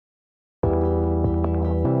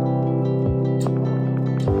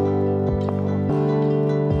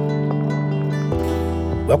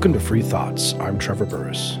Welcome to Free Thoughts. I'm Trevor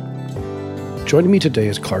Burrus. Joining me today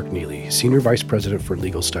is Clark Neily, Senior Vice President for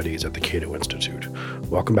Legal Studies at the Cato Institute.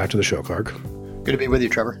 Welcome back to the show, Clark. Good to be with you,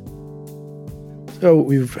 Trevor. So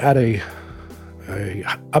we've had a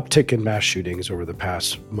uptick in mass shootings over the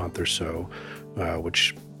past month or so,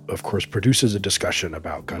 which of course produces a discussion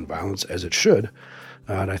about gun violence, as it should.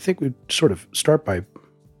 And I think we'd sort of start by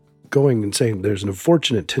going and saying there's an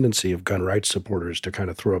unfortunate tendency of gun rights supporters to kind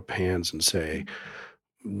of throw up hands and say,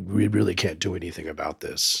 we really can't do anything about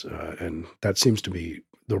this. And that seems to be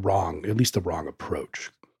at least the wrong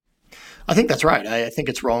approach. I think that's right. I think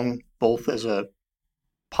it's wrong both as a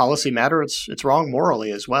policy matter. It's wrong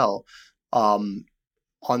morally as well. I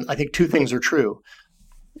think two things are true.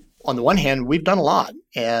 On the one hand, we've done a lot,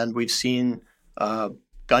 and we've seen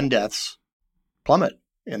gun deaths plummet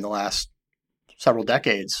in the last several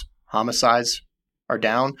decades. Homicides are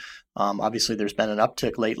down. Obviously, there's been an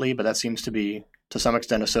uptick lately, but that seems to be to some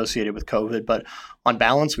extent associated with COVID. But on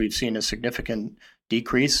balance, we've seen a significant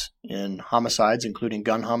decrease in homicides, including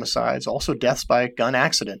gun homicides, also deaths by gun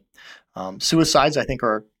accident. Suicides, I think,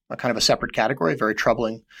 are a kind of a separate category, a very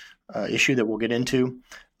troubling issue that we'll get into.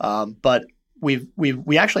 But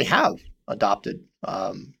we actually have adopted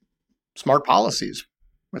smart policies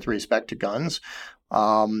with respect to guns.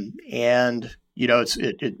 And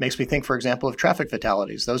it makes me think, for example, of traffic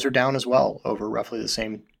fatalities. Those are down as well over roughly the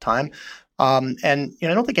same time. I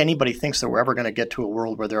don't think anybody thinks that we're ever going to get to a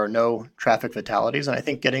world where there are no traffic fatalities. And I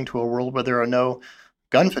think getting to a world where there are no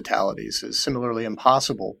gun fatalities is similarly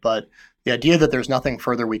impossible. But the idea that there's nothing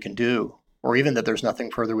further we can do, or even that there's nothing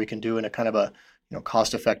further we can do in a kind of a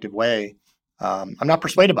cost-effective way, I'm not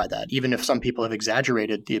persuaded by that. Even if some people have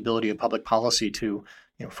exaggerated the ability of public policy to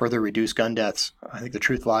further reduce gun deaths, I think the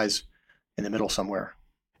truth lies in the middle somewhere.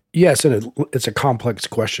 Yes, and it's a complex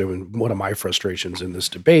question. And one of my frustrations in this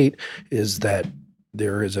debate is that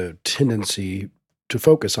there is a tendency to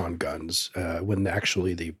focus on guns when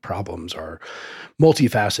actually the problems are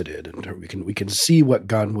multifaceted. And we can see what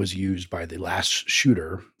gun was used by the last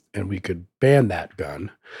shooter, and we could ban that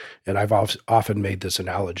gun. And I've often made this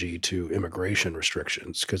analogy to immigration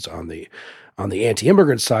restrictions, because on the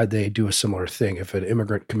anti-immigrant side, they do a similar thing. If an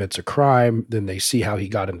immigrant commits a crime, then they see how he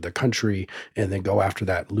got into the country and then go after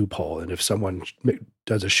that loophole. And if someone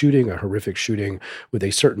does a horrific shooting with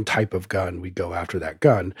a certain type of gun, we go after that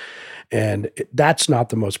gun. And that's not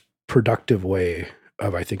the most productive way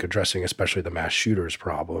of, I think, addressing especially the mass shooters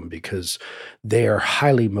problem, because they are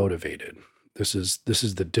highly motivated. This is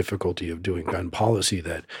the difficulty of doing gun policy,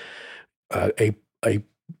 that a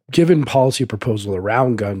given policy proposal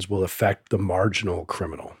around guns will affect the marginal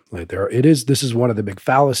criminal. This is one of the big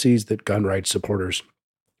fallacies that gun rights supporters,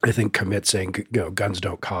 I think, commit, saying, guns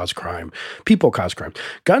don't cause crime. People cause crime.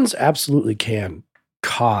 Guns absolutely can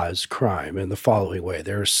cause crime in the following way.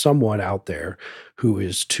 There's someone out there who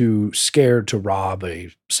is too scared to rob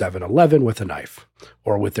a 7-Eleven with a knife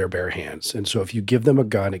or with their bare hands. And so if you give them a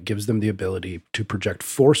gun, it gives them the ability to project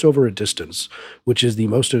force over a distance, which is the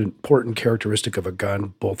most important characteristic of a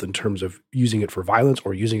gun, both in terms of using it for violence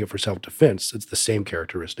or using it for self-defense. It's the same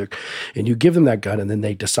characteristic. And you give them that gun, and then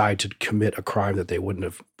they decide to commit a crime that they wouldn't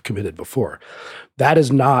have committed before. That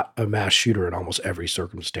is not a mass shooter in almost every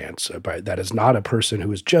circumstance. That is not a person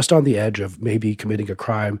who is just on the edge of maybe committing a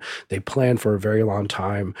crime. They plan for a very long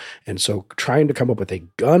time. And so trying to come up with a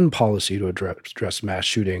gun policy to address mass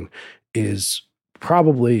shooting is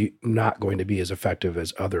probably not going to be as effective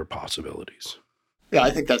as other possibilities. Yeah, I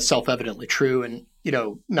think that's self-evidently true. And,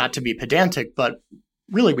 not to be pedantic, but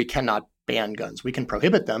really we cannot ban guns. We can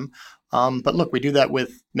prohibit them. But look, we do that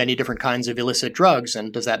with many different kinds of illicit drugs.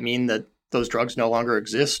 And does that mean that those drugs no longer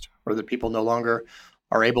exist, or that people no longer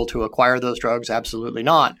are able to acquire those drugs? Absolutely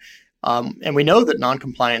not. And we know that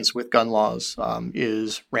noncompliance with gun laws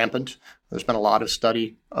is rampant. There's been a lot of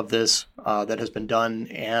study of this that has been done.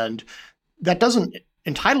 And that doesn't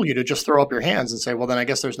entitle you to just throw up your hands and say, well, then I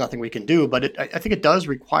guess there's nothing we can do. But I think it does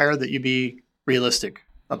require that you be realistic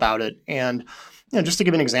about it. And just to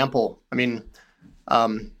give an example,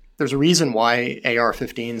 there's a reason why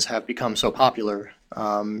AR-15s have become so popular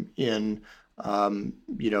with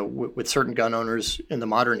certain gun owners in the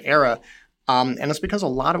modern era. And it's because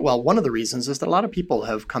one of the reasons is that a lot of people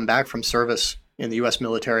have come back from service in the U.S.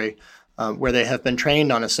 military where they have been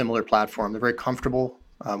trained on a similar platform. They're very comfortable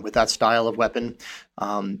with that style of weapon.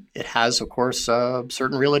 It has, of course,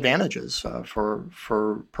 certain real advantages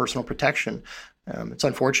for personal protection. It's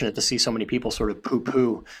unfortunate to see so many people sort of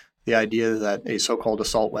poo-poo the idea that a so-called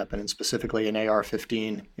assault weapon, and specifically an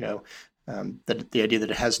AR-15, that the idea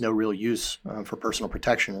that it has no real use for personal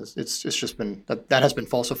protection it's just been that has been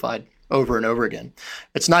falsified over and over again.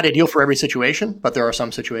 It's not ideal for every situation, but there are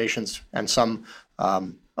some situations and some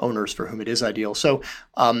owners for whom it is ideal. So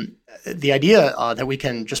the idea that we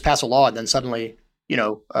can just pass a law and then suddenly,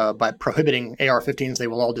 by prohibiting AR-15s, they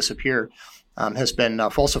will all disappear, has been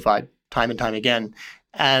falsified time and time again.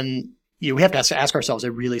 And we have to ask ourselves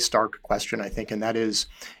a really stark question, I think, and that is,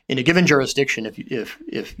 in a given jurisdiction,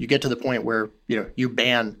 if you get to the point where you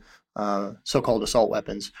ban so-called assault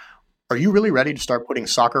weapons, are you really ready to start putting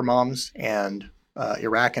soccer moms and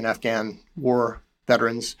Iraq and Afghan war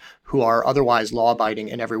veterans who are otherwise law-abiding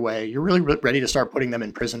in every way? You're really ready to start putting them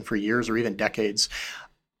in prison for years or even decades?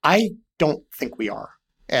 I don't think we are.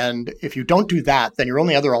 And if you don't do that, then your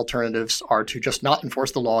only other alternatives are to just not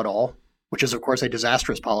enforce the law at all, which is, of course, a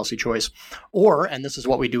disastrous policy choice, or, and this is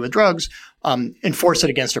what we do with drugs, enforce it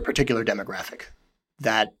against a particular demographic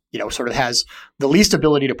that sort of has the least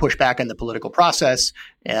ability to push back in the political process,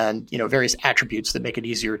 and various attributes that make it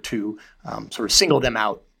easier to sort of single them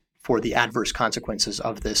out for the adverse consequences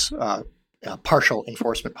of this partial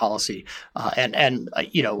enforcement policy.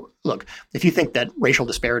 Look, if you think that racial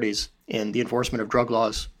disparities in the enforcement of drug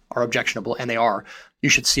laws are objectionable, and they are, you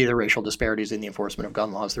should see the racial disparities in the enforcement of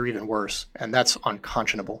gun laws. They're even worse, and that's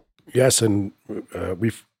unconscionable. Yes, and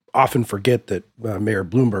we often forget that Mayor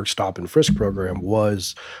Bloomberg's stop and frisk program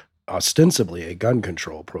was ostensibly a gun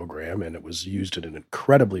control program, and it was used in an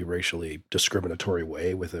incredibly racially discriminatory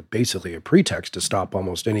way with basically a pretext to stop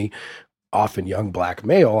almost any often young black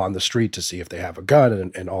male on the street to see if they have a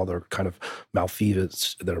gun, and all the kind of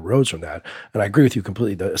malfeasance that arose from that. And I agree with you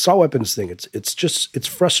completely. The assault weapons thing, it's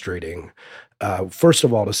frustrating. First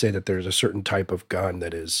of all, to say that there's a certain type of gun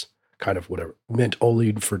that is kind of whatever, meant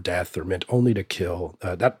only for death or meant only to kill.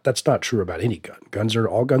 That's not true about any gun.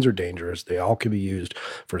 All guns are dangerous. They all can be used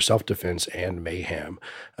for self-defense and mayhem.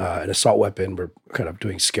 An assault weapon, we're kind of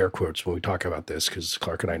doing scare quotes when we talk about this, because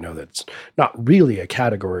Clark and I know that's not really a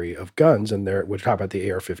category of guns. And we talk about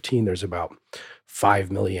the AR-15, there's about 5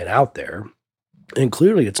 million out there. And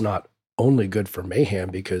clearly it's not only good for mayhem,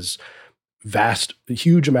 because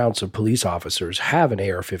huge amounts of police officers have an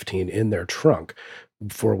AR-15 in their trunk,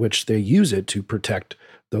 for which they use it to protect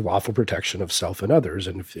the lawful protection of self and others.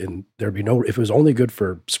 And if it was only good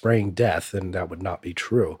for spraying death, then that would not be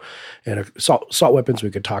true. And assault weapons, we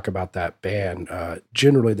could talk about that ban.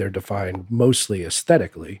 Generally, they're defined mostly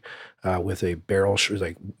aesthetically, with a barrel,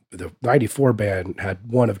 like the 94 ban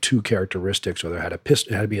had one of two characteristics, or it had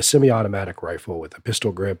to be a semi-automatic rifle with a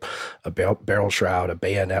pistol grip, a barrel shroud, a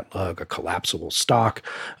bayonet lug, a collapsible stock.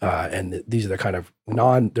 And these are the kind of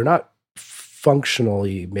they're not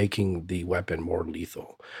functionally making the weapon more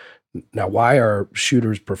lethal. Now, why are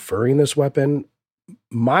shooters preferring this weapon?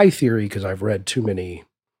 My theory, because I've read too many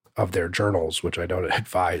of their journals, which I don't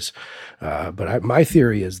advise, my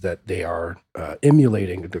theory is that they are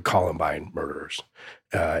emulating the Columbine murderers.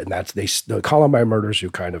 And that's the Columbine murders,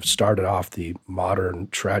 who kind of started off the modern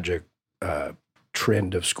tragic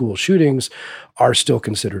trend of school shootings, are still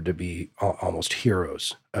considered to be almost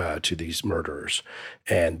heroes to these murderers.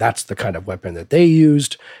 And that's the kind of weapon that they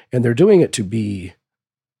used. And they're doing it to be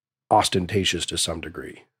ostentatious to some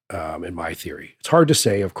degree, in my theory. It's hard to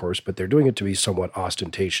say, of course, but they're doing it to be somewhat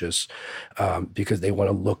ostentatious, because they want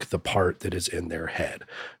to look the part that is in their head.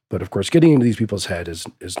 But of course, getting into these people's head is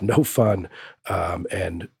no fun.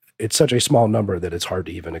 And it's such a small number that it's hard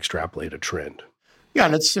to even extrapolate a trend. Yeah,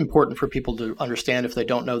 and it's important for people to understand, if they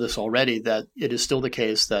don't know this already, that it is still the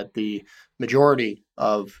case that the majority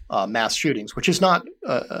of mass shootings, which is not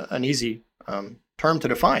an easy term to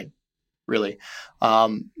define, really,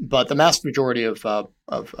 but the vast majority of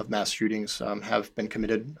mass shootings have been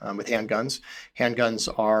committed with handguns. Handguns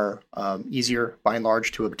are easier, by and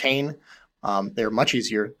large, to obtain. They're much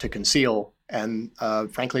easier to conceal, and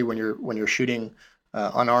frankly, when you're shooting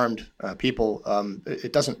unarmed people,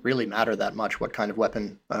 it doesn't really matter that much what kind of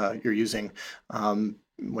weapon you're using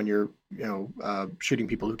when you're shooting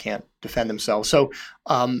people who can't defend themselves. So,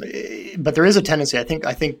 but there is a tendency, I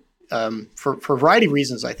think for a variety of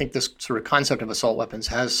reasons, I think this sort of concept of assault weapons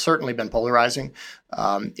has certainly been polarizing.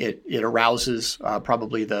 It arouses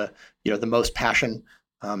probably the most passion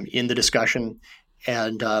in the discussion,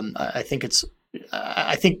 and I think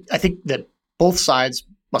that both sides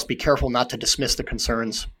must be careful not to dismiss the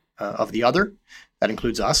concerns of the other. That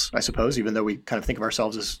includes us, I suppose, even though we kind of think of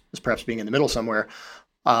ourselves as perhaps being in the middle somewhere.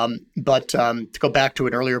 But to go back to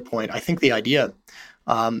an earlier point, I think the idea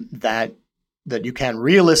that you can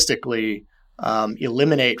realistically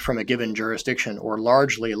eliminate from a given jurisdiction, or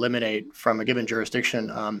largely eliminate from a given jurisdiction,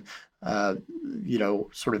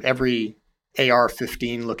 sort of every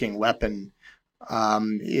AR-15 looking weapon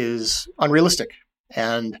is unrealistic.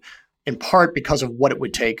 And in part because of what it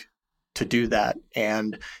would take to do that.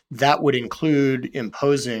 And that would include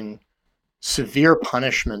imposing severe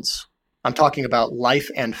punishments. I'm talking about life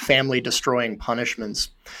and family destroying punishments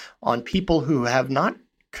on people who have not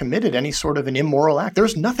committed any sort of an immoral act.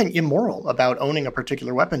 There's nothing immoral about owning a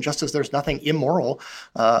particular weapon, just as there's nothing immoral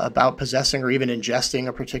about possessing or even ingesting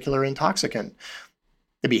a particular intoxicant.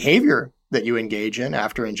 The behavior that you engage in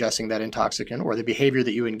after ingesting that intoxicant, or the behavior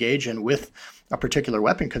that you engage in with a particular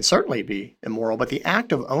weapon, can certainly be immoral. But the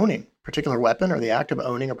act of owning a particular weapon, or the act of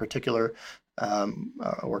owning a particular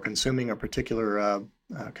or consuming a particular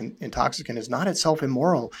intoxicant, is not itself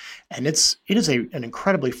immoral. And it is an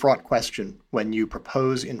incredibly fraught question when you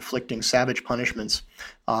propose inflicting savage punishments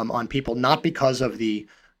on people, not because of the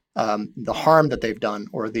harm that they've done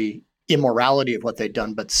or the immorality of what they've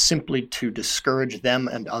done, but simply to discourage them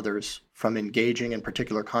and others from engaging in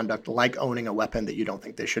particular conduct like owning a weapon that you don't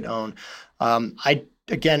think they should own. I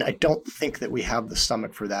don't think that we have the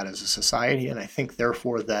stomach for that as a society, and I think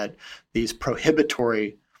therefore that these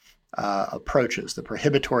prohibitory approaches, the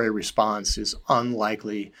prohibitory response, is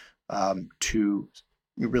unlikely to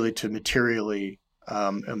materially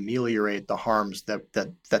ameliorate the harms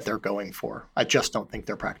that they're going for. I just don't think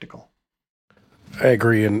they're practical. I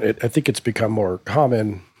agree, and I think it's become more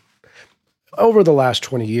common over the last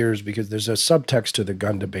 20 years because there's a subtext to the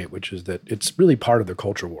gun debate, which is that it's really part of the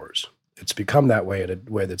culture wars. It's become that way in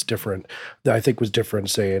a way that's different, that I think was different,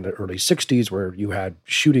 say, in the early 60s, where you had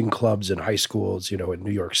shooting clubs in high schools, in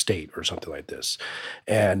New York State or something like this.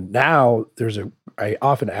 And now I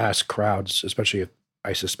often ask crowds, especially if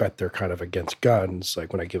I suspect they're kind of against guns,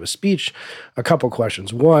 like when I give a speech, a couple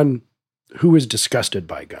questions. One, who is disgusted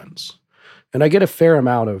by guns? And I get a fair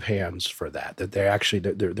amount of hands for that they actually,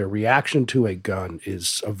 their reaction to a gun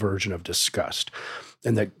is a version of disgust.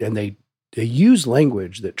 And they use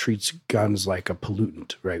language that treats guns like a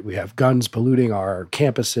pollutant, right? We have guns polluting our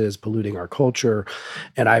campuses, polluting our culture.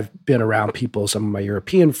 And I've been around people, some of my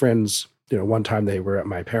European friends, one time they were at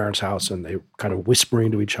my parents' house and they kind of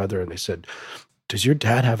whispering to each other and they said, "Does your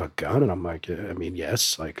dad have a gun?" And I'm like, "I mean,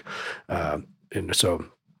 yes." And so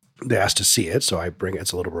they asked to see it. So I bring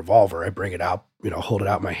it's a little revolver. I bring it out, hold it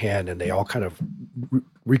out in my hand, and they all kind of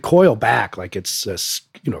recoil back like it's a,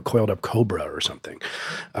 coiled up cobra or something.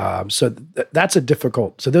 So that's a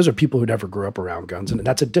difficult. So those are people who never grew up around guns, and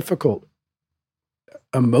that's a difficult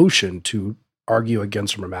emotion to argue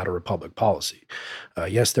against from a matter of public policy.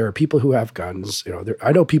 Yes, there are people who have guns.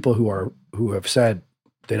 I know people who have said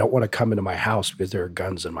they don't want to come into my house because there are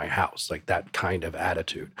guns in my house, like that kind of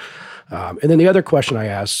attitude. And then the other question I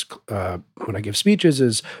ask when I give speeches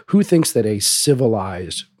is, who thinks that a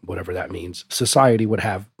civilized, whatever that means, society would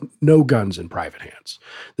have no guns in private hands?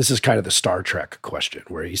 This is kind of the Star Trek question,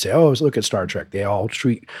 where you say, oh, look at Star Trek. They all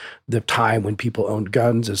treat the time when people owned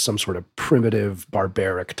guns as some sort of primitive,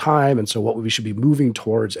 barbaric time. And so what we should be moving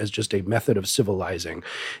towards as just a method of civilizing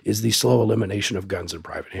is the slow elimination of guns in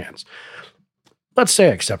private hands. Let's say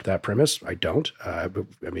I accept that premise. I don't.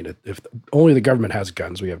 If only the government has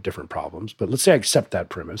guns, we have different problems. But let's say I accept that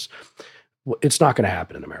premise. Well, it's not going to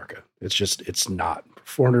happen in America. It's not.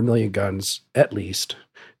 400 million guns, at least.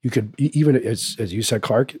 You could, even as you said,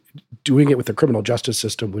 Clark, doing it with the criminal justice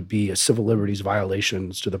system would be a civil liberties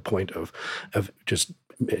violations to the point of just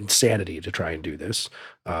insanity to try and do this.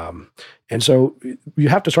 And so you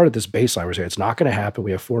have to start at this baseline where you say it's not going to happen.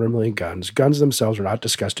 We have 400 million guns. Guns themselves are not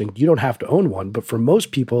disgusting. You don't have to own one, but for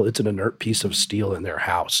most people, it's an inert piece of steel in their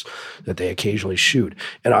house that they occasionally shoot.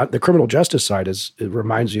 And on the criminal justice side, it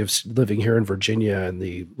reminds me of living here in Virginia, and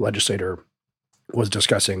the legislator was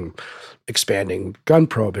discussing expanding gun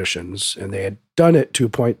prohibitions, and they had done it to a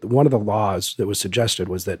point. One of the laws that was suggested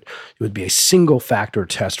was that it would be a single factor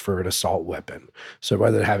test for an assault weapon. So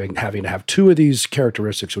rather than having to have two of these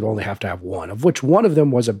characteristics, would only have to have one, of which one of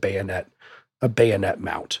them was a bayonet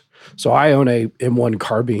mount. So I own a M1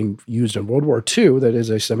 carbine used in World War II that is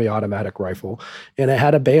a semi-automatic rifle, and it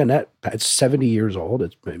had a bayonet. It's 70 years old.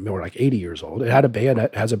 It's more like 80 years old. It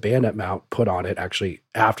has a bayonet mount put on it actually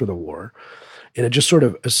after the war. And it just sort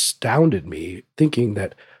of astounded me thinking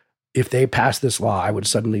that if they passed this law, I would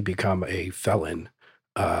suddenly become a felon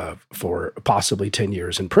for possibly 10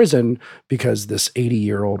 years in prison because this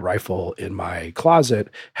 80-year-old rifle in my closet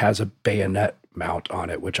has a bayonet mount on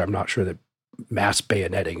it, which I'm not sure that mass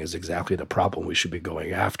bayoneting is exactly the problem we should be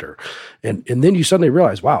going after. And then you suddenly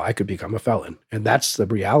realize, wow, I could become a felon. And that's the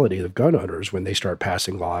reality of gun owners when they start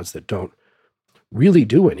passing laws that don't really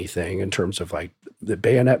do anything in terms of, like, the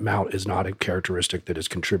bayonet mount is not a characteristic that is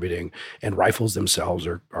contributing, and rifles themselves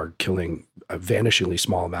are killing a vanishingly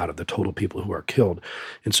small amount of the total people who are killed.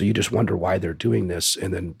 And so you just wonder why they're doing this.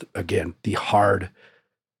 And then again, the hard,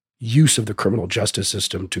 use of the criminal justice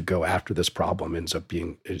system to go after this problem ends up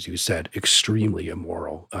being, as you said, extremely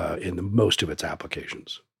immoral in most of its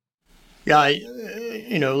applications. Yeah,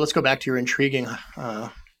 let's go back to your intriguing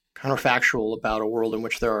counterfactual about a world in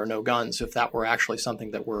which there are no guns. If that were actually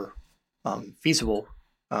something that were feasible,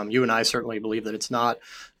 you and I certainly believe that it's not.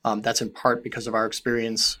 That's in part because of our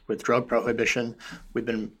experience with drug prohibition. We've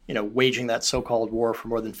been, waging that so-called war for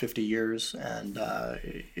more than 50 years. And I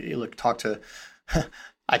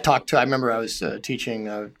remember I was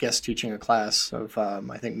guest teaching a class of,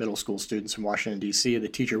 I think, middle school students in Washington, D.C. The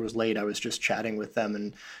teacher was late. I was just chatting with them.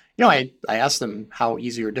 And, I asked them how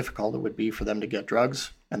easy or difficult it would be for them to get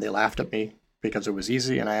drugs. And they laughed at me because it was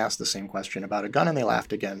easy. And I asked the same question about a gun, and they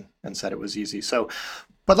laughed again and said it was easy. So,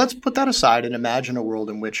 but let's put that aside and imagine a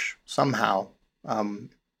world in which somehow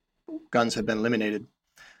guns have been eliminated.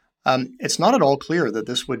 It's not at all clear that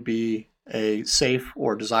this would be a safe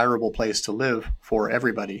or desirable place to live for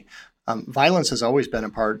everybody. Violence has always been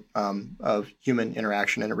a part of human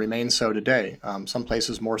interaction, and it remains so today. Some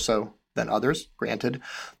places more so than others, granted.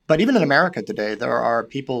 But even in America today, there are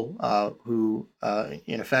people who,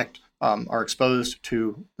 in effect, are exposed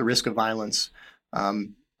to the risk of violence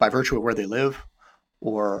by virtue of where they live,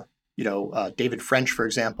 or David French, for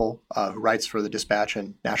example, who writes for the Dispatch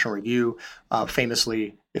and National Review,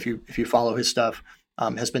 famously, if you follow his stuff,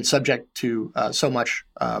 has been subject to so much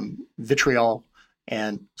vitriol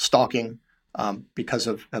and stalking because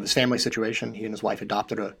of his family situation. He and his wife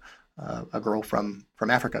adopted a girl from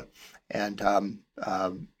Africa, and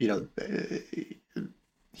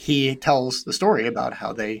he tells the story about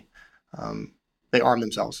how they arm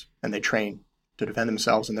themselves and they train to defend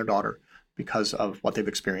themselves and their daughter because of what they've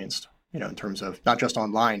experienced, in terms of not just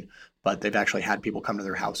online, but they've actually had people come to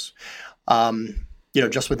their house.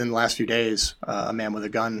 Just within the last few days, a man with a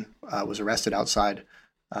gun was arrested outside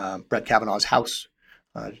Brett Kavanaugh's house.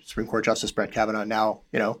 Supreme Court Justice Brett Kavanaugh now,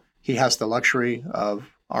 he has the luxury of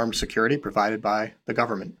armed security provided by the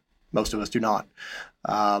government. Most of us do not.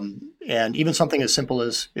 And even something as simple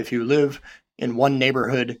as if you live in one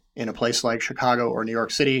neighborhood in a place like Chicago or New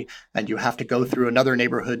York City, and you have to go through another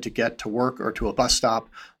neighborhood to get to work or to a bus stop,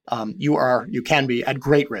 you can be at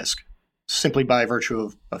great risk simply by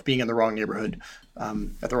virtue of being in the wrong neighborhood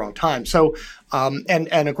at the wrong time. So, and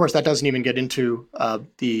of course, that doesn't even get into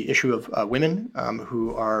the issue of women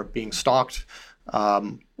who are being stalked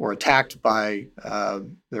or attacked by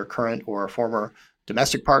their current or former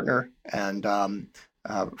domestic partner, and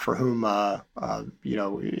for whom,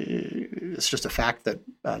 it's just a fact that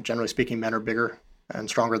generally speaking, men are bigger and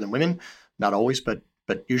stronger than women. Not always, but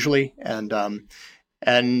usually, and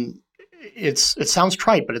it sounds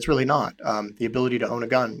trite, but it's really not. The ability to own a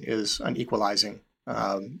gun is an equalizing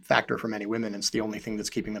factor for many women. It's the only thing that's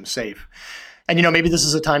keeping them safe. And maybe this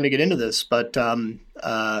is a time to get into this, but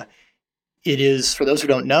it is, for those who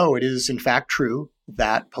don't know, it is in fact true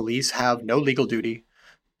that police have no legal duty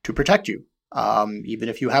to protect you. Even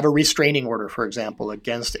if you have a restraining order, for example,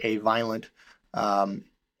 against a violent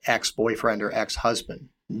ex-boyfriend or ex-husband,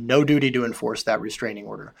 no duty to enforce that restraining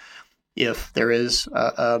order. If there is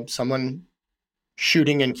someone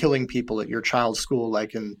shooting and killing people at your child's school,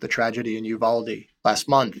 like in the tragedy in Uvalde last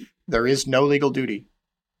month, there is no legal duty.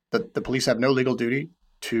 The police have no legal duty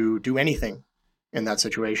to do anything in that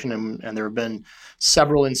situation. And there have been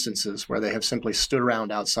several instances where they have simply stood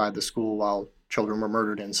around outside the school while children were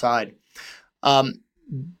murdered inside.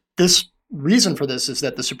 This reason for this is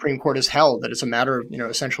that the Supreme Court has held that it's a matter of,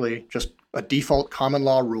 essentially just a default common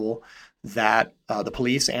law rule that the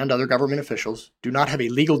police and other government officials do not have a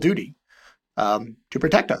legal duty to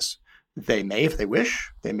protect us. They may, if they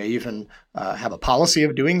wish, they may even have a policy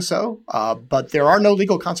of doing so, but there are no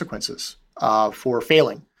legal consequences for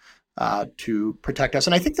failing to protect us.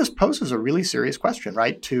 And I think this poses a really serious question,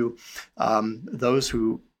 right, to those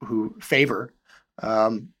who favor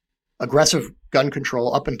aggressive gun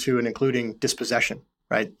control up into and including dispossession,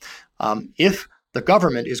 right? If the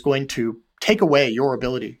government is going to take away your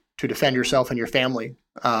ability to defend yourself and your family,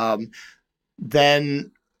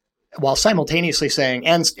 then while simultaneously saying,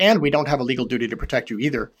 and we don't have a legal duty to protect you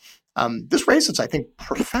either, this raises, I think,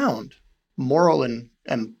 profound moral and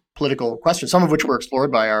political questions, some of which were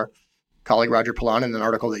explored by our colleague Roger Pilon in an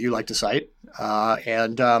article that you like to cite,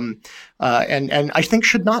 and I think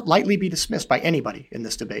should not lightly be dismissed by anybody in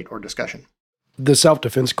this debate or discussion. The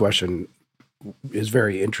self-defense question is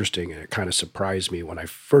very interesting, and it kind of surprised me when I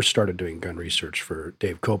first started doing gun research for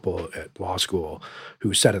Dave Kopel at law school,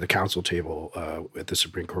 who sat at the counsel table at the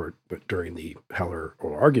Supreme Court but during the Heller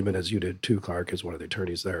oral argument, as you did too, Clark, as one of the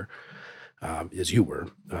attorneys there, as you were.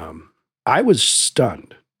 I was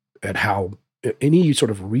stunned at how any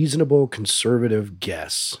sort of reasonable conservative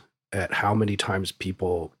guess at how many times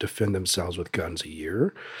people defend themselves with guns a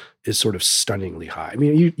year is sort of stunningly high. I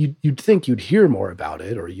mean, you'd think you'd hear more about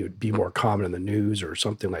it, or you'd be more common in the news or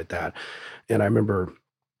something like that. And I remember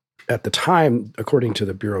at the time, according to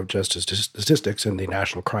the Bureau of Justice Statistics and the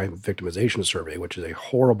National Crime Victimization Survey, which is a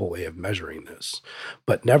horrible way of measuring this,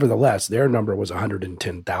 but nevertheless, their number was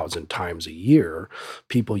 110,000 times a year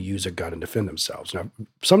people use a gun and defend themselves. Now,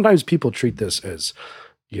 sometimes people treat this as,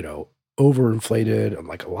 overinflated, and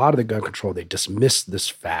like a lot of the gun control, they dismiss this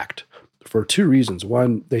fact for two reasons.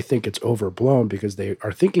 One, they think it's overblown because they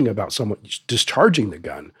are thinking about someone discharging the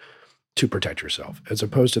gun to protect yourself, as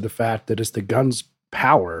opposed to the fact that it's the gun's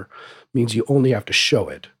power means you only have to show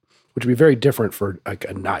it, which would be very different for like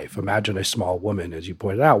a knife. Imagine a small woman, as you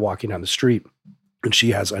pointed out, walking down the street, and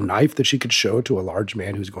she has a knife that she could show to a large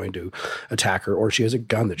man who's going to attack her, or she has a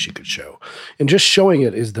gun that she could show. And just showing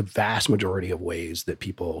it is the vast majority of ways that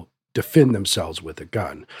people defend themselves with a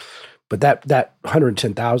gun. But that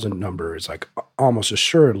 110,000 number is like almost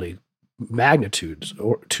assuredly magnitudes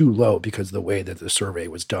or too low because of the way that the survey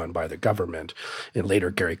was done by the government. And later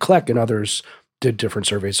Gary Kleck and others did different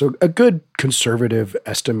surveys. So a good conservative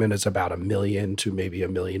estimate is about 1 million to maybe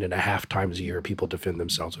 1.5 million times a year people defend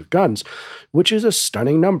themselves with guns, which is a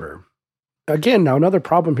stunning number. Again, now another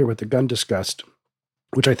problem here with the gun discussed,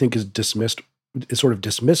 which I think is sort of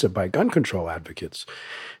dismissive by gun control advocates,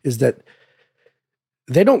 is that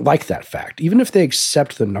they don't like that fact. Even if they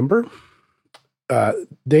accept the number,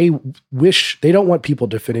 they don't want people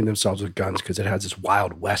defending themselves with guns because it has this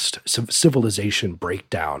Wild West civilization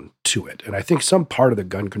breakdown to it. And I think some part of the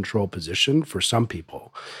gun control position for some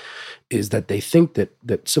people is that they think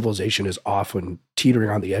that civilization is often teetering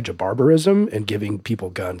on the edge of barbarism, and giving people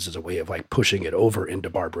guns as a way of like pushing it over into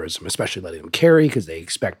barbarism, especially letting them carry, because they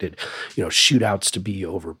expected, shootouts to be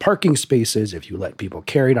over parking spaces if you let people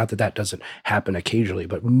carry. Not that that doesn't happen occasionally,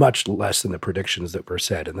 but much less than the predictions that were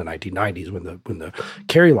said in the 1990s when the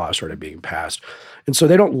carry law started being passed. And so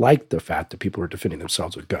they don't like the fact that people are defending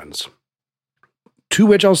themselves with guns. To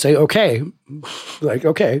which I'll say, okay,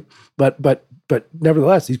 but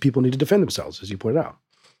nevertheless, these people need to defend themselves, as you pointed out.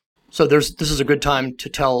 So this is a good time to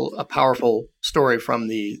tell a powerful story from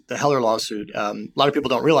the Heller lawsuit. A lot of people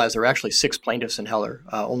don't realize there are actually 6 plaintiffs in Heller.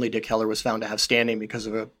 Only Dick Heller was found to have standing because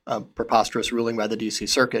of a preposterous ruling by the D.C.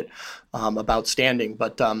 Circuit about standing.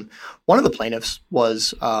 But one of the plaintiffs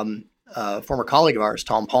was a former colleague of ours,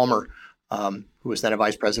 Tom Palmer, who was then a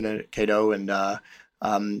vice president at Cato and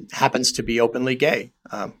happens to be openly gay,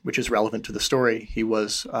 which is relevant to the story. He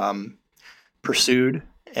was pursued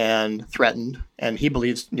and threatened, and he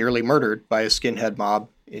believes nearly murdered by a skinhead mob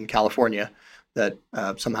in California that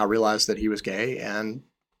somehow realized that he was gay and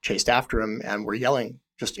chased after him and were yelling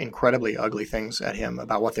just incredibly ugly things at him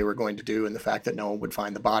about what they were going to do and the fact that no one would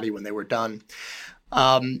find the body when they were done.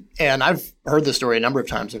 And I've heard the story a number of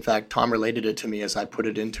times. In fact, Tom related it to me as I put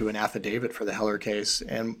it into an affidavit for the Heller case.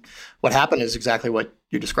 And what happened is exactly what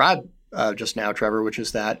you described just now, Trevor, which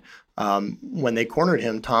is that when they cornered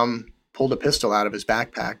him, Tom pulled a pistol out of his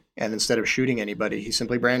backpack, and instead of shooting anybody, he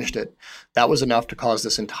simply brandished it. That was enough to cause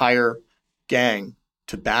this entire gang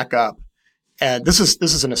to back up. And this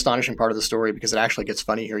is an astonishing part of the story because it actually gets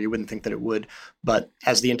funny here. You wouldn't think that it would. But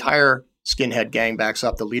as the entire skinhead gang backs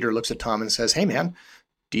up, the leader looks at Tom and says, "Hey, man,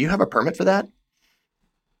 do you have a permit for that?"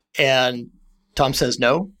 And Tom says,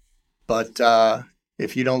 "No, but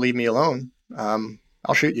if you don't leave me alone,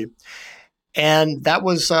 I'll shoot you." And that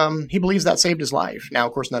was, he believes that saved his life. Now,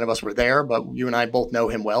 of course, none of us were there, but you and I both know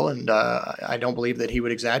him well, and I don't believe that he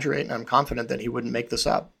would exaggerate, and I'm confident that he wouldn't make this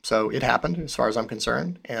up. So it happened, as far as I'm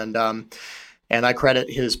concerned, and I credit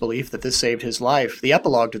his belief that this saved his life. The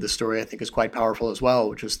epilogue to the story, I think, is quite powerful as well,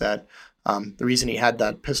 which is that the reason he had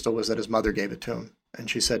that pistol was that his mother gave it to him. And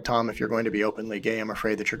she said, "Tom, if you're going to be openly gay, I'm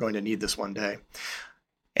afraid that you're going to need this one day."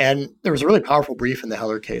 And there was a really powerful brief in the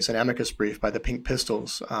Heller case, an amicus brief by the Pink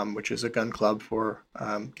Pistols, which is a gun club for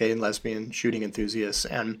gay and lesbian shooting enthusiasts.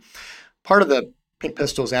 And part of the Pink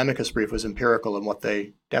Pistols amicus brief was empirical, and what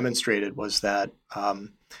they demonstrated was that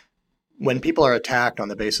when people are attacked on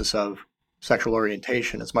the basis of sexual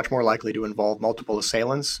orientation, it's much more likely to involve multiple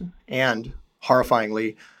assailants and,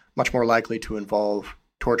 horrifyingly, much more likely to involve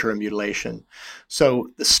torture and mutilation.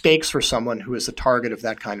 So the stakes for someone who is the target of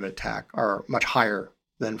that kind of attack are much higher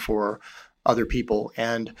than for other people.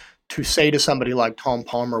 And to say to somebody like Tom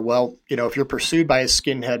Palmer, well, if you're pursued by a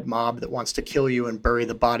skinhead mob that wants to kill you and bury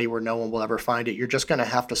the body where no one will ever find it, you're just going to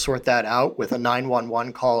have to sort that out with a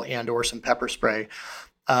 911 call and or some pepper spray,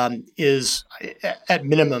 is at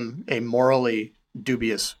minimum a morally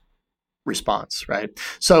dubious response, right?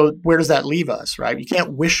 So where does that leave us, right? You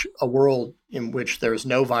can't wish a world in which there's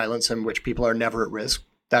no violence, in which people are never at risk.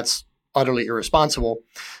 That's utterly irresponsible.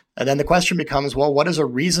 And then the question becomes, well, what is a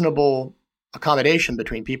reasonable accommodation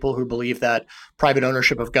between people who believe that private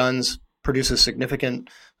ownership of guns produces significant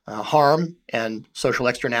harm and social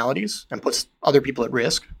externalities and puts other people at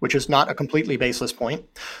risk, which is not a completely baseless point,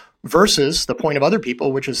 versus the point of other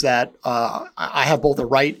people, which is that I have both a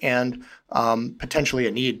right and potentially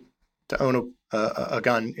a need to own a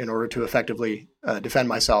gun in order to effectively defend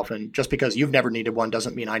myself. And just because you've never needed one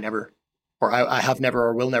doesn't mean I never, or I have never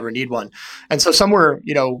or will never need one. And so somewhere,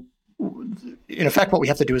 in effect, what we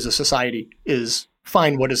have to do as a society is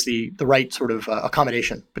find what is the right sort of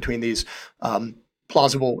accommodation between these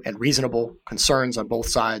plausible and reasonable concerns on both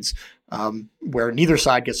sides, where neither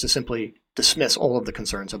side gets to simply dismiss all of the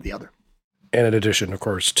concerns of the other. And in addition, of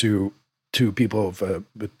course, to people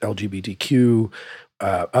with LGBTQ,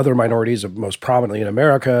 other minorities, most prominently in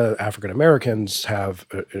America, African Americans have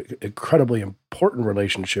an incredibly important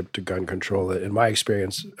relationship to gun control. In my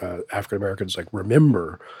experience, African Americans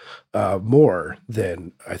remember more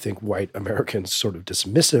than I think white Americans, sort of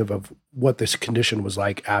dismissive of what this condition was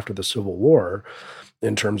like after the Civil War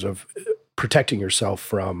in terms of protecting yourself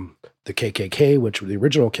from the KKK, which the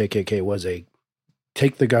original KKK was a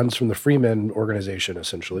take the guns from the freemen organization,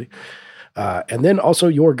 essentially. And then also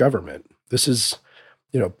your government. This is,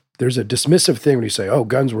 there's a dismissive thing when you say, oh,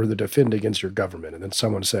 guns were the defend against your government. And then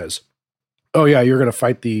someone says, oh yeah, you're going to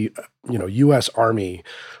fight the, U.S. Army,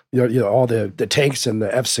 all the tanks and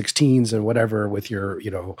the F-16s and whatever with your,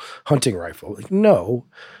 hunting rifle. No.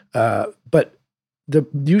 But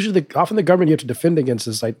often the government you have to defend against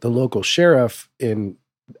is like the local sheriff in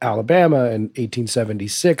Alabama in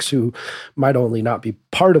 1876, who might only not be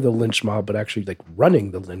part of the lynch mob, but actually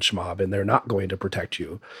running the lynch mob, and they're not going to protect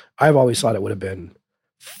you. I've always thought it would have been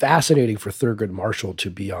fascinating for Thurgood Marshall to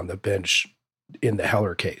be on the bench in the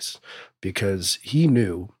Heller case, because he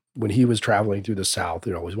knew when he was traveling through the South,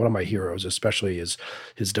 was one of my heroes, especially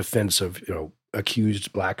his defense of,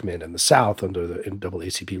 accused black men in the South under the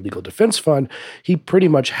NAACP Legal Defense Fund. He pretty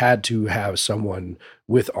much had to have someone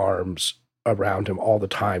with arms around him all the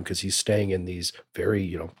time because he's staying in these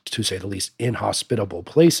very, to say the least, inhospitable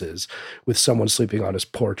places with someone sleeping on his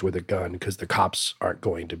porch with a gun, because the cops aren't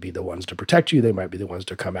going to be the ones to protect you. They might be the ones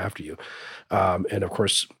to come after you. And of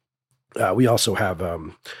course, we also have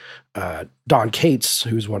Don Cates,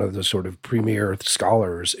 who's one of the sort of premier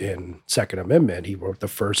scholars in Second Amendment. He wrote the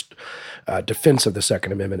first defense of the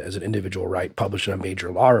Second Amendment as an individual right, published in a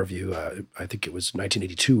major law review. I think it was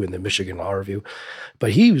 1982 in the Michigan Law Review.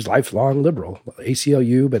 But he was lifelong liberal,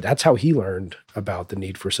 ACLU, but that's how he learned about the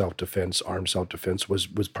need for self-defense, armed self-defense, was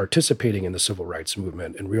participating in the civil rights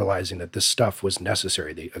movement and realizing that this stuff was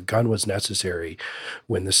necessary. A gun was necessary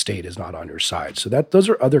when the state is not on your side. So those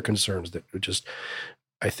are other concerns that are just,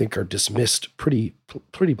 I think, are dismissed pretty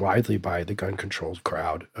blithely by the gun control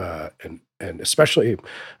crowd, and especially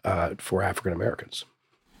for African Americans.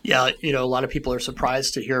 Yeah, a lot of people are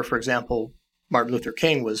surprised to hear, for example, Martin Luther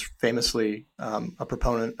King was famously a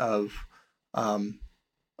proponent of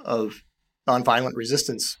nonviolent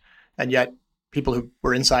resistance, and yet people who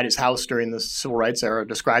were inside his house during the civil rights era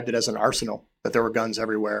described it as an arsenal, that there were guns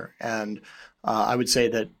everywhere. And I would say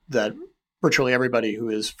that virtually everybody who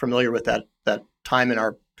is familiar with that time in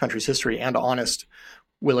our country's history and honest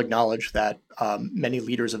will acknowledge that many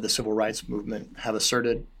leaders of the civil rights movement have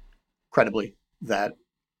asserted credibly that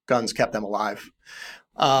guns kept them alive.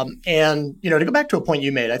 And to go back to a point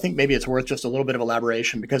you made, I think maybe it's worth just a little bit of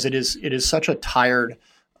elaboration, because it is such a tired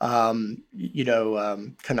canard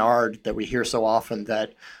that we hear so often,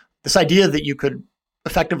 that this idea that you could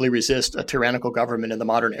effectively resist a tyrannical government in the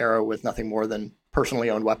modern era with nothing more than personally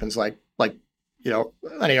owned weapons like an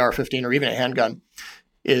AR-15 or even a handgun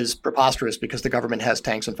is preposterous, because the government has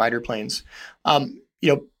tanks and fighter planes.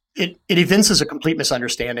 It evinces a complete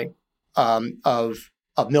misunderstanding of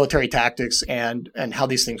military tactics and how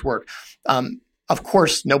these things work. Of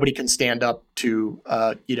course, nobody can stand up to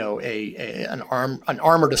an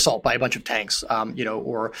armored assault by a bunch of tanks,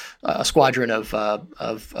 or a squadron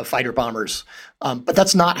of fighter bombers. But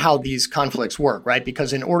that's not how these conflicts work, right?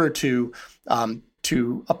 Because in order to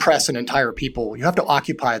oppress an entire people, you have to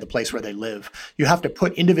occupy the place where they live. You have to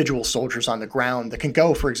put individual soldiers on the ground that can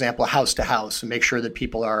go, for example, house to house and make sure that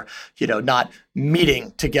people are, not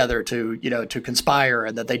meeting together to conspire,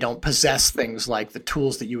 and that they don't possess things like the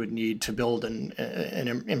tools that you would need to build an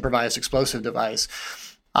improvised explosive device.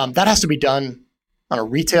 That has to be done on a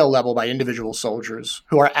retail level by individual soldiers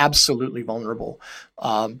who are absolutely vulnerable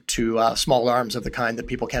to small arms of the kind that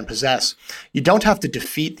people can possess. You don't have to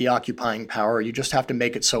defeat the occupying power. You just have to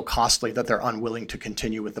make it so costly that they're unwilling to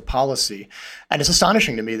continue with the policy. And it's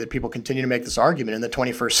astonishing to me that people continue to make this argument in the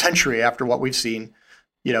 21st century after what we've seen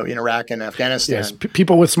in Iraq and Afghanistan. Yes,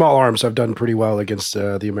 people with small arms have done pretty well against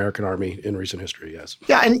the American army in recent history. Yes.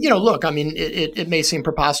 Yeah, and look, I mean, it may seem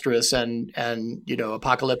preposterous and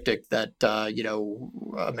apocalyptic that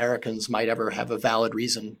Americans might ever have a valid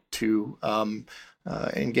reason to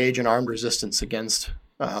engage in armed resistance against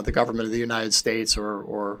the government of the United States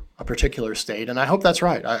or a particular state, and I hope that's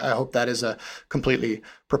right. I hope that is a completely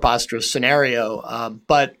preposterous scenario.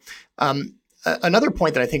 But another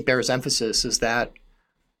point that I think bears emphasis is that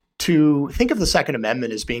to think of the Second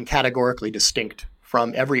Amendment as being categorically distinct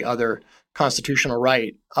from every other constitutional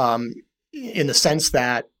right, in the sense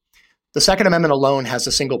that the Second Amendment alone has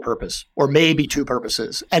a single purpose, or maybe two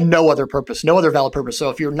purposes, and no other purpose, no other valid purpose. So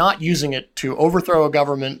if you're not using it to overthrow a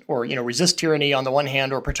government or resist tyranny on the one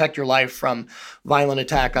hand, or protect your life from violent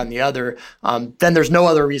attack on the other, then there's no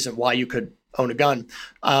other reason why you could own a gun.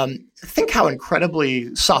 Think how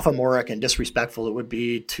incredibly sophomoric and disrespectful it would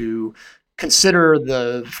be to consider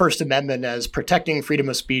the First Amendment as protecting freedom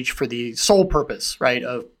of speech for the sole purpose, right,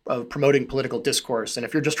 of promoting political discourse. And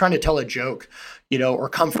if you're just trying to tell a joke, or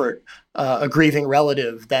comfort a grieving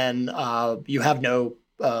relative, then you have no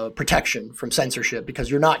protection from censorship because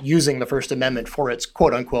you're not using the First Amendment for its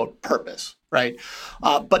quote unquote purpose, right?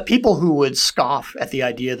 But people who would scoff at the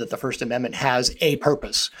idea that the First Amendment has a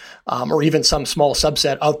purpose, or even some small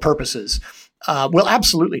subset of purposes, will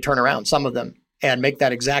absolutely turn around, some of them, and make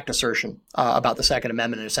that exact assertion about the Second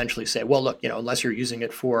Amendment and essentially say, well, look, unless you're using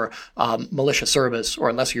it for militia service or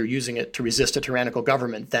unless you're using it to resist a tyrannical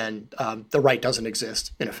government, then the right doesn't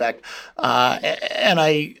exist, in effect. And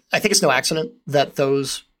I think it's no accident that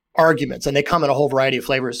those arguments, and they come in a whole variety of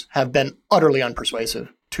flavors, have been utterly unpersuasive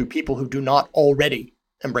to people who do not already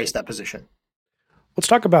embrace that position. Let's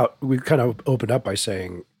talk about, we kind of opened up by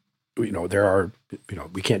saying, there are,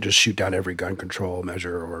 we can't just shoot down every gun control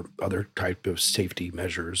measure or other type of safety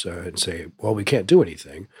measures and say, well, we can't do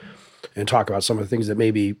anything, and talk about some of the things that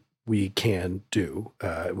maybe we can do,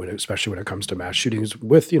 especially when it comes to mass shootings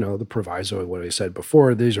with, the proviso of what I said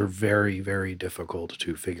before. These are very, very difficult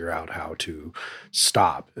to figure out how to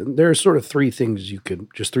stop. And there are sort of three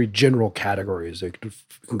general categories. You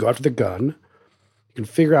can go after the gun, you can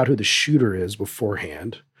figure out who the shooter is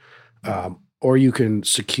beforehand, or you can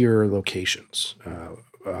secure locations.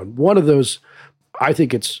 One of those, I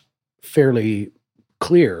think it's fairly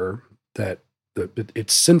clear that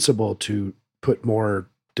it's sensible to put more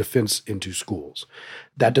defense into schools.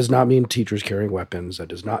 That does not mean teachers carrying weapons. That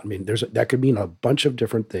does not mean that could mean a bunch of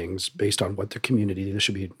different things based on what the community, this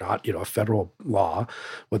should be not, a federal law,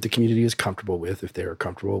 what the community is comfortable with. If they're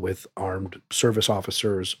comfortable with armed service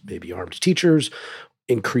officers, maybe armed teachers,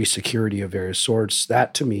 increased security of various sorts,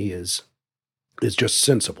 that to me is just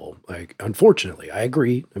sensible. Like, unfortunately, I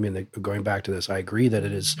agree. I mean, going back to this, I agree that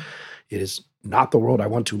it is not the world I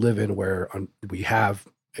want to live in, where we have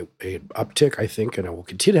an uptick, I think, and I will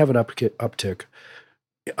continue to have an uptick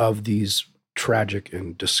of these tragic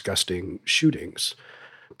and disgusting shootings,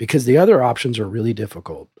 because the other options are really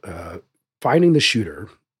difficult. Finding the shooter,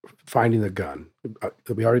 finding the gun.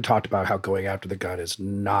 We already talked about how going after the gun is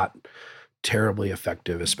not terribly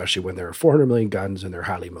effective, especially when there are 400 million guns and they're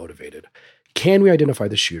highly motivated. Can we identify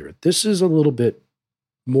the shooter? This is a little bit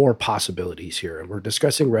more possibilities here. And we're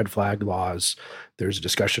discussing red flag laws. There's a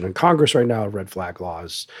discussion in Congress right now of red flag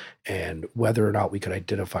laws and whether or not we could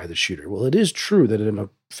identify the shooter. Well, it is true that in a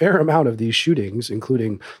fair amount of these shootings,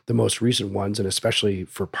 including the most recent ones, and especially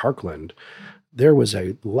for Parkland, there was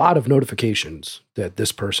a lot of notifications that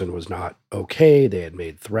this person was not okay. They had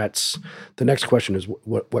made threats. The next question is,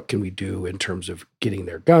 what can we do in terms of getting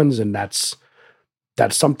their guns? And that's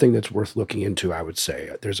something that's worth looking into, I would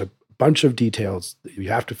say. There's a bunch of details that you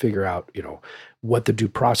have to figure out, what the due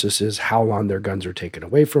process is, how long their guns are taken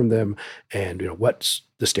away from them, and, what's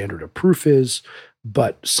the standard of proof is.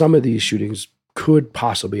 But some of these shootings could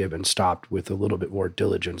possibly have been stopped with a little bit more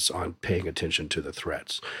diligence on paying attention to the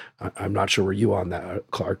threats. I'm not sure where you on that,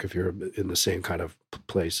 Clark, if you're in the same kind of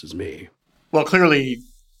place as me. Well, clearly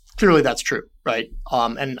that's true, right?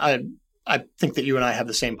 And I think that you and I have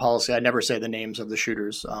the same policy. I never say the names of the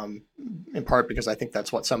shooters, in part because I think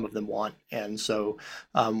that's what some of them want. And so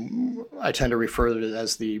I tend to refer to it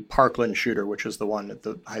as the Parkland shooter, which is the one at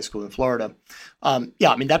the high school in Florida.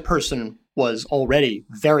 That person was already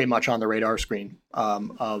very much on the radar screen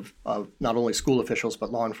of not only school officials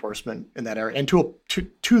but law enforcement in that area, and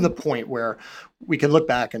to the point where we can look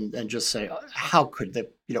back and just say, how could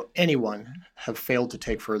anyone have failed to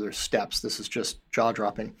take further steps? This is just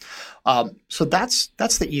jaw-dropping. So that's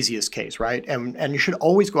the easiest case, right? And you should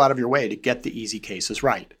always go out of your way to get the easy cases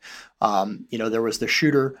right. There was the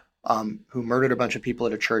shooter who murdered a bunch of people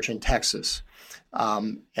at a church in Texas,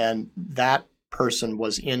 and that person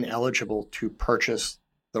was ineligible to purchase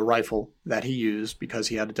the rifle that he used because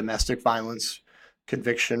he had a domestic violence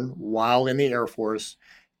conviction while in the Air Force,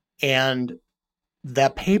 and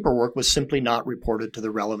that paperwork was simply not reported to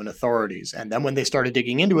the relevant authorities. And then when they started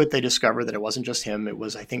digging into it, they discovered that it wasn't just him. It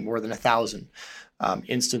was, I think, more than 1,000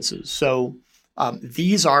 instances. So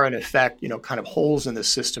these are, in effect, kind of holes in the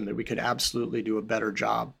system that we could absolutely do a better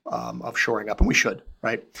job of shoring up, and we should,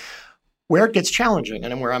 right? Where it gets challenging,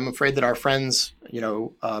 and where I'm afraid that our friends,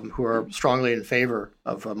 who are strongly in favor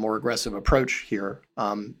of a more aggressive approach here,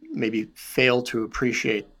 maybe fail to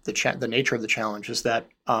appreciate the nature of the challenge, is that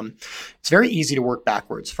it's very easy to work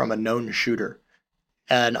backwards from a known shooter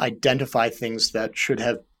and identify things that should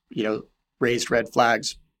have, raised red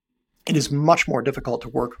flags. It is much more difficult to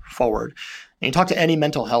work forward. And you talk to any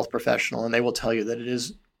mental health professional, and they will tell you that it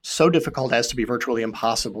is so difficult as to be virtually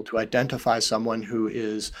impossible to identify someone who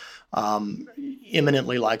is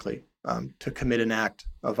imminently likely to commit an act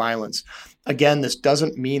of violence. Again, this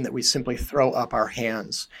doesn't mean that we simply throw up our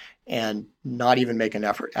hands and not even make an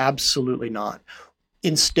effort. Absolutely not.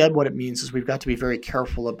 Instead, what it means is we've got to be very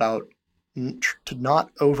careful about to not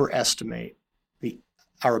overestimate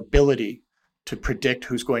our ability to predict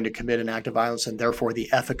who's going to commit an act of violence, and therefore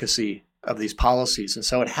the efficacy of these policies. And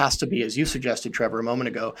so it has to be, as you suggested, Trevor, a moment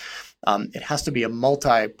ago, it has to be a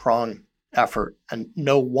multi-pronged effort, and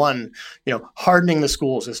no one, hardening the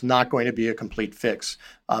schools is not going to be a complete fix.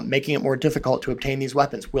 Making it more difficult to obtain these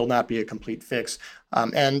weapons will not be a complete fix.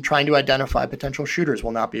 And trying to identify potential shooters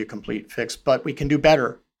will not be a complete fix, but we can do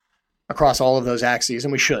better across all of those axes,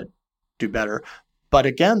 and we should do better. But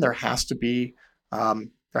again, there has to be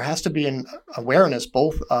an awareness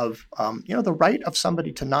both of, the right of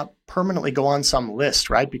somebody to not permanently go on some list,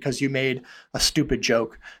 right? Because you made a stupid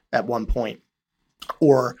joke at one point,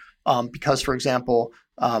 or because, for example,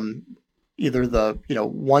 either the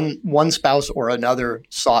one spouse or another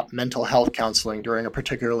sought mental health counseling during a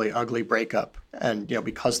particularly ugly breakup, and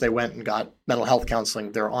because they went and got mental health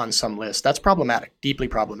counseling, they're on some list. That's problematic, deeply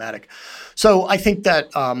problematic. So I think that.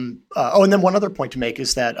 And then one other point to make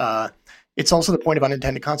is that. It's also the point of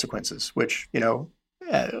unintended consequences, which,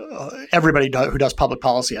 everybody who does public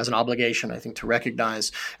policy has an obligation, I think, to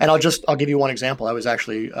recognize. And I'll give you one example. I was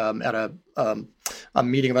actually at a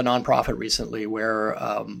meeting of a nonprofit recently where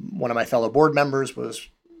one of my fellow board members was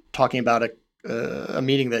talking about a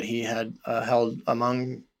meeting that he had held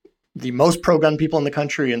among the most pro-gun people in the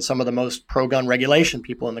country and some of the most pro-gun regulation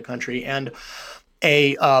people in the country. And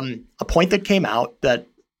a point that came out that,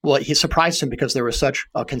 he surprised him because there was such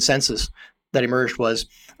a consensus that emerged was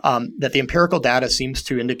that the empirical data seems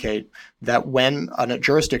to indicate that when a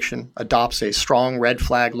jurisdiction adopts a strong red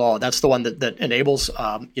flag law, that's the one that enables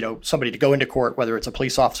somebody to go into court, whether it's a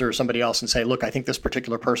police officer or somebody else, and say, look, I think this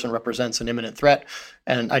particular person represents an imminent threat,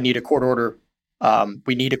 and I need a court order.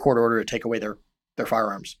 We need a court order to take away their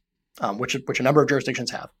firearms, which a number of jurisdictions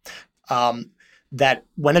have. That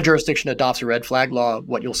when a jurisdiction adopts a red flag law,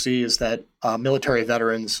 what you'll see is that military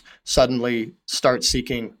veterans suddenly start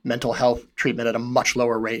seeking mental health treatment at a much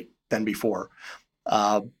lower rate than before,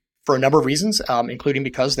 for a number of reasons, including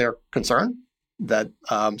because they're concerned that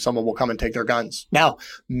someone will come and take their guns. Now,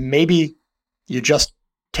 maybe you just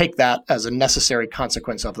take that as a necessary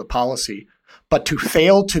consequence of the policy, but to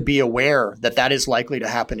fail to be aware that that is likely to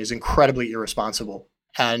happen is incredibly irresponsible.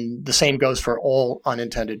 And the same goes for all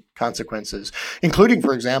unintended consequences, including,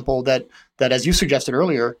 for example, that as you suggested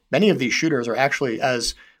earlier, many of these shooters are actually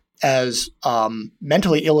as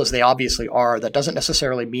mentally ill as they obviously are. That doesn't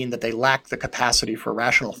necessarily mean that they lack the capacity for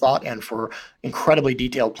rational thought and for incredibly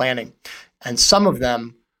detailed planning. And some of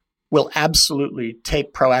them will absolutely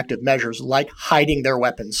take proactive measures like hiding their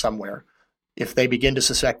weapons somewhere if they begin to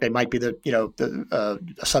suspect they might be the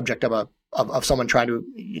subject of someone trying to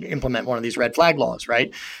implement one of these red flag laws,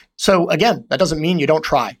 right? So again, that doesn't mean you don't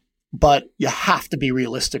try, but you have to be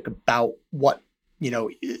realistic about what,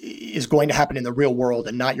 is going to happen in the real world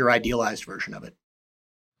and not your idealized version of it.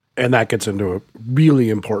 And that gets into a really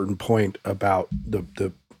important point about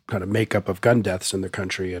the kind of makeup of gun deaths in the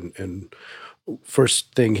country. And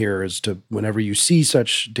first thing here is to, whenever you see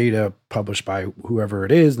such data published by whoever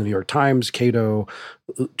it is, the New York Times, Cato,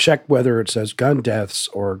 check whether it says gun deaths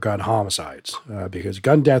or gun homicides, because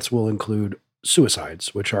gun deaths will include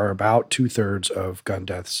suicides, which are about 2/3 of gun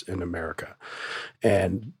deaths in America.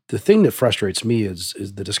 And the thing that frustrates me is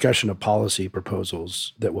the discussion of policy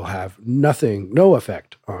proposals that will have no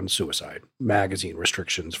effect on suicide. Magazine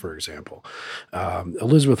restrictions, for example.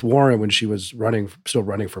 Elizabeth Warren, when she was still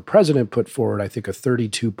running for president, put forward, I think, a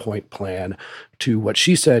 32-point plan to what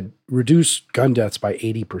she said reduce gun deaths by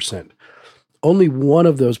 80%. Only one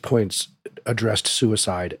of those points addressed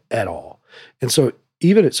suicide at all. And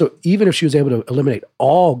even if she was able to eliminate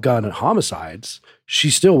all gun homicides, she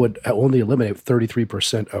still would only eliminate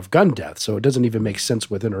 33% of gun deaths. So it doesn't even make sense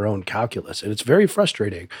within her own calculus. And it's very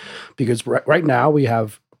frustrating because right now we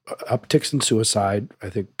have upticks in suicide, I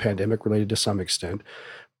think pandemic related to some extent.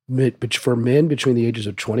 But for men between the ages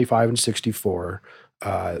of 25 and 64,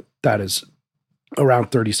 that is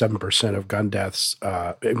around 37% of gun deaths.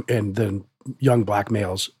 And then young black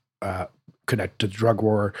males connected to the drug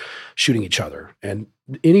war, shooting each other. And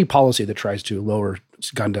any policy that tries to lower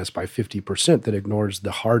gun deaths by 50% that ignores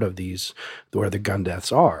the heart of these, where the gun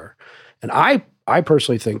deaths are. And I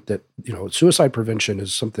personally think that, suicide prevention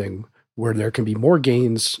is something where there can be more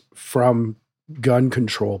gains from gun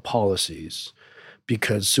control policies,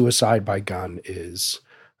 because suicide by gun is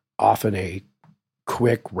often a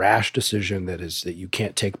quick, rash decision that you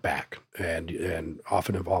can't take back, and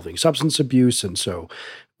often involving substance abuse. And so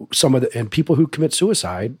and people who commit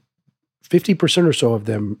suicide, 50% or so of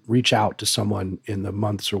them reach out to someone in the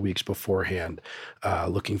months or weeks beforehand,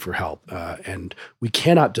 looking for help. And we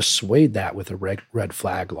cannot dissuade that with a red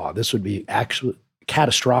flag law. This would be actually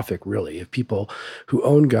catastrophic, really, if people who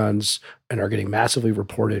own guns and are getting massively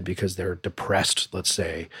reported because they're depressed, let's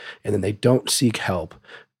say, and then they don't seek help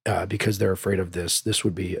because they're afraid of this. This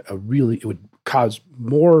would be it would cause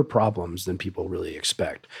more problems than people really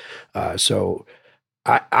expect. So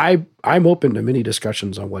I'm open to many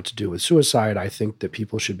discussions on what to do with suicide. I think that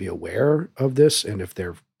people should be aware of this, and if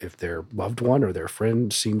their loved one or their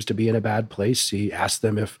friend seems to be in a bad place, ask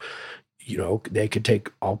them if they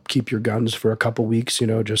could I'll keep your guns for a couple weeks,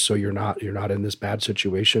 just so you're not in this bad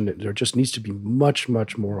situation. There just needs to be much,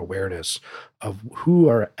 much more awareness of who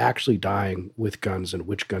are actually dying with guns and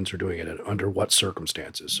which guns are doing it and under what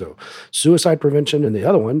circumstances. So suicide prevention, and the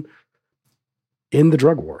other one, in the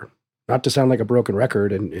drug war. Not to sound like a broken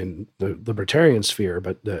record in the libertarian sphere,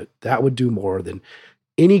 but that would do more than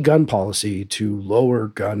any gun policy to lower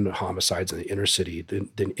gun homicides in the inner city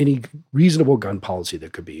than any reasonable gun policy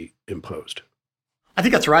that could be imposed. I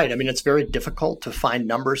think that's right. I mean, it's very difficult to find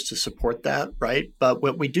numbers to support that, right? But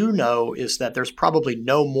what we do know is that there's probably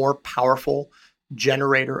no more powerful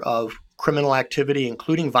generator of criminal activity,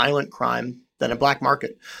 including violent crime, than a black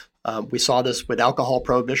market. We saw this with alcohol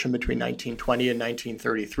prohibition between 1920 and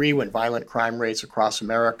 1933, when violent crime rates across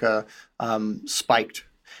America spiked.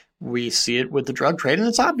 We see it with the drug trade, and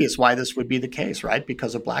it's obvious why this would be the case, right?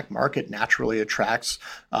 Because a black market naturally attracts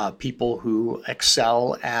people who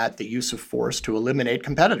excel at the use of force to eliminate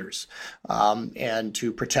competitors and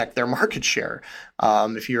to protect their market share.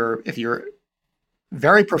 If you're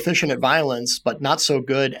very proficient at violence, but not so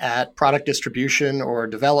good at product distribution or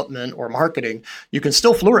development or marketing, you can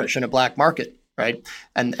still flourish in a black market, right?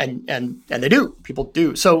 And they do. People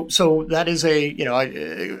do. So that is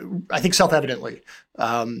I think self-evidently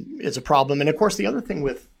is a problem. And of course, the other thing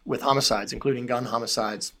with homicides, including gun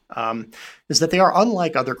homicides, is that they are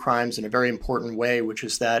unlike other crimes in a very important way, which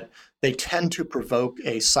is that they tend to provoke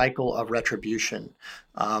a cycle of retribution.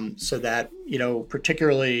 So that,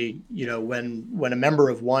 particularly, when a member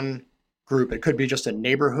of one group, it could be just a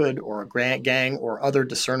neighborhood or a gang or other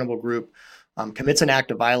discernible group, commits an act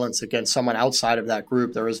of violence against someone outside of that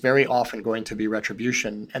group, there is very often going to be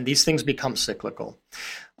retribution, and these things become cyclical.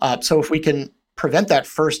 So if we can prevent that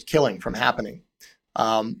first killing from happening,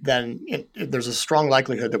 then there's a strong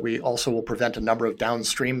likelihood that we also will prevent a number of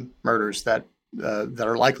downstream murders that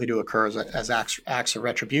are likely to occur as acts of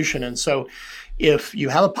retribution. And so if you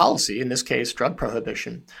have a policy, in this case, drug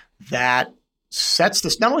prohibition, that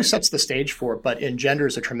not only sets the stage for it, but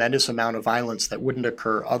engenders a tremendous amount of violence that wouldn't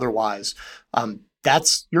occur otherwise,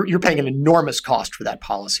 you're paying an enormous cost for that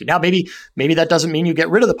policy. Now, maybe that doesn't mean you get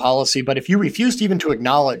rid of the policy, but if you refuse even to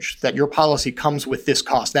acknowledge that your policy comes with this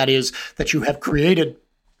cost, that is, that you have created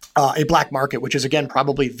a black market, which is, again,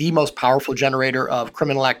 probably the most powerful generator of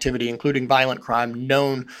criminal activity, including violent crime,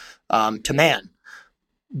 known to man,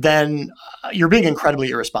 then you're being incredibly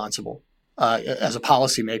irresponsible as a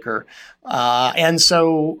policymaker. And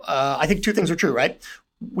so I think two things are true, right?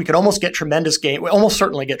 We could almost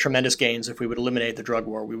certainly get tremendous gains if we would eliminate the drug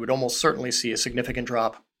war. We would almost certainly see a significant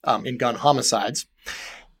drop in gun homicides.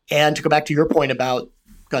 And to go back to your point about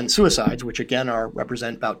gun suicides, which again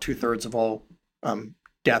represent about 2/3 of all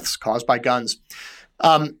deaths caused by guns.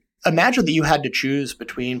 Imagine that you had to choose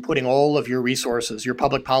between putting all of your resources, your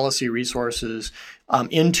public policy resources,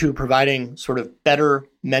 into providing sort of better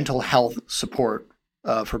mental health support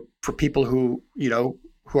for people who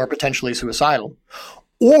are potentially suicidal.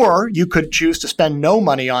 Or you could choose to spend no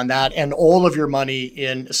money on that and all of your money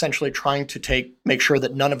in essentially trying to make sure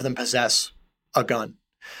that none of them possess a gun.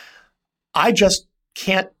 I just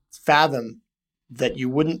can't fathom that you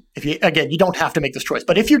wouldn't, you don't have to make this choice,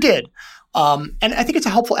 but if you did, and I think it's a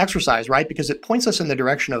helpful exercise, right? Because it points us in the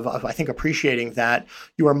direction of I think, appreciating that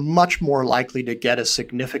you are much more likely to get a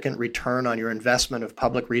significant return on your investment of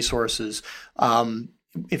public resources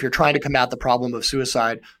if you're trying to combat the problem of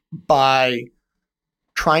suicide by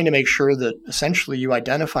trying to make sure that essentially you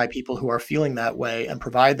identify people who are feeling that way and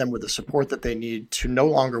provide them with the support that they need to no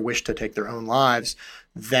longer wish to take their own lives,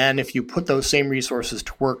 than if you put those same resources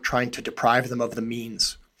to work trying to deprive them of the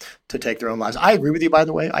means to take their own lives. I agree with you, by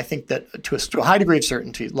the way. I think that to a high degree of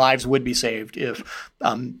certainty, lives would be saved if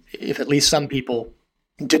at least some people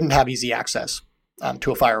didn't have easy access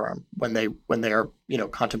to a firearm when they are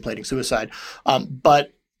contemplating suicide.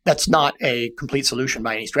 But that's not a complete solution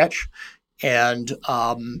by any stretch. And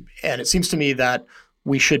it seems to me that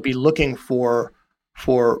we should be looking for,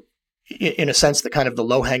 in a sense, the kind of the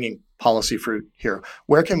low-hanging policy fruit here.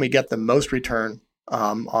 Where can we get the most return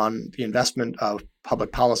on the investment of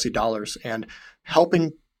public policy dollars? And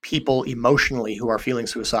helping people emotionally who are feeling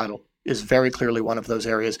suicidal is very clearly one of those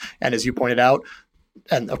areas. And as you pointed out,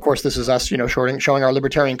 and of course this is us, showing our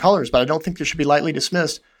libertarian colors, but I don't think this should be lightly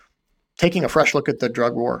dismissed. Taking a fresh look at the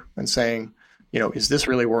drug war and saying, is this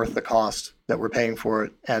really worth the cost that we're paying for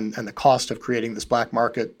it, and the cost of creating this black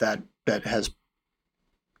market that has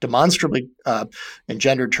demonstrably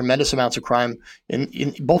engendered tremendous amounts of crime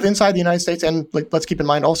in both inside the United States and, let's keep in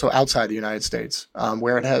mind, also outside the United States,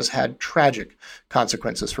 where it has had tragic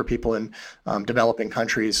consequences for people in developing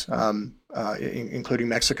countries, including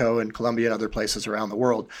Mexico and Colombia and other places around the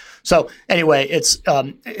world. So anyway, it's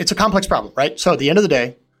a complex problem, right? So at the end of the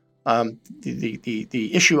day, the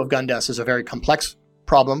issue of gun deaths is a very complex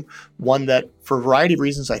problem, one that, for a variety of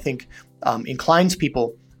reasons, I think inclines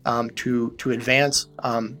people to advance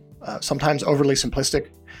sometimes overly simplistic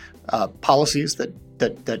policies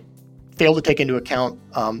that fail to take into account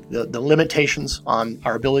the limitations on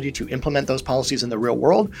our ability to implement those policies in the real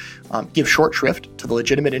world, give short shrift to the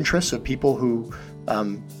legitimate interests of people who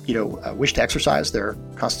wish to exercise their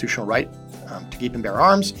constitutional right to keep and bear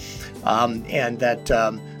arms, and that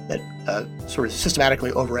sort of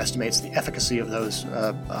systematically overestimates the efficacy of those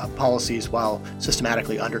policies while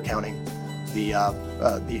systematically undercounting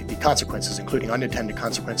the consequences, including unintended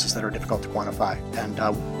consequences that are difficult to quantify.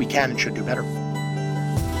 And we can and should do better.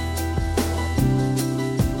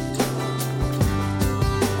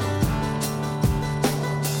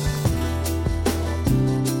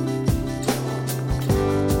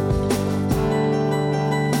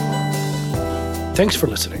 Thanks for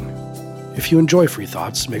listening. If you enjoy Free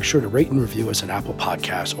Thoughts, make sure to rate and review us in Apple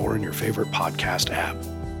Podcasts or in your favorite podcast app.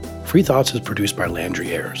 Free Thoughts is produced by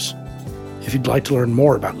Landry Ayers. If you'd like to learn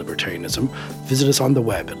more about libertarianism, visit us on the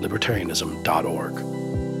web at libertarianism.org.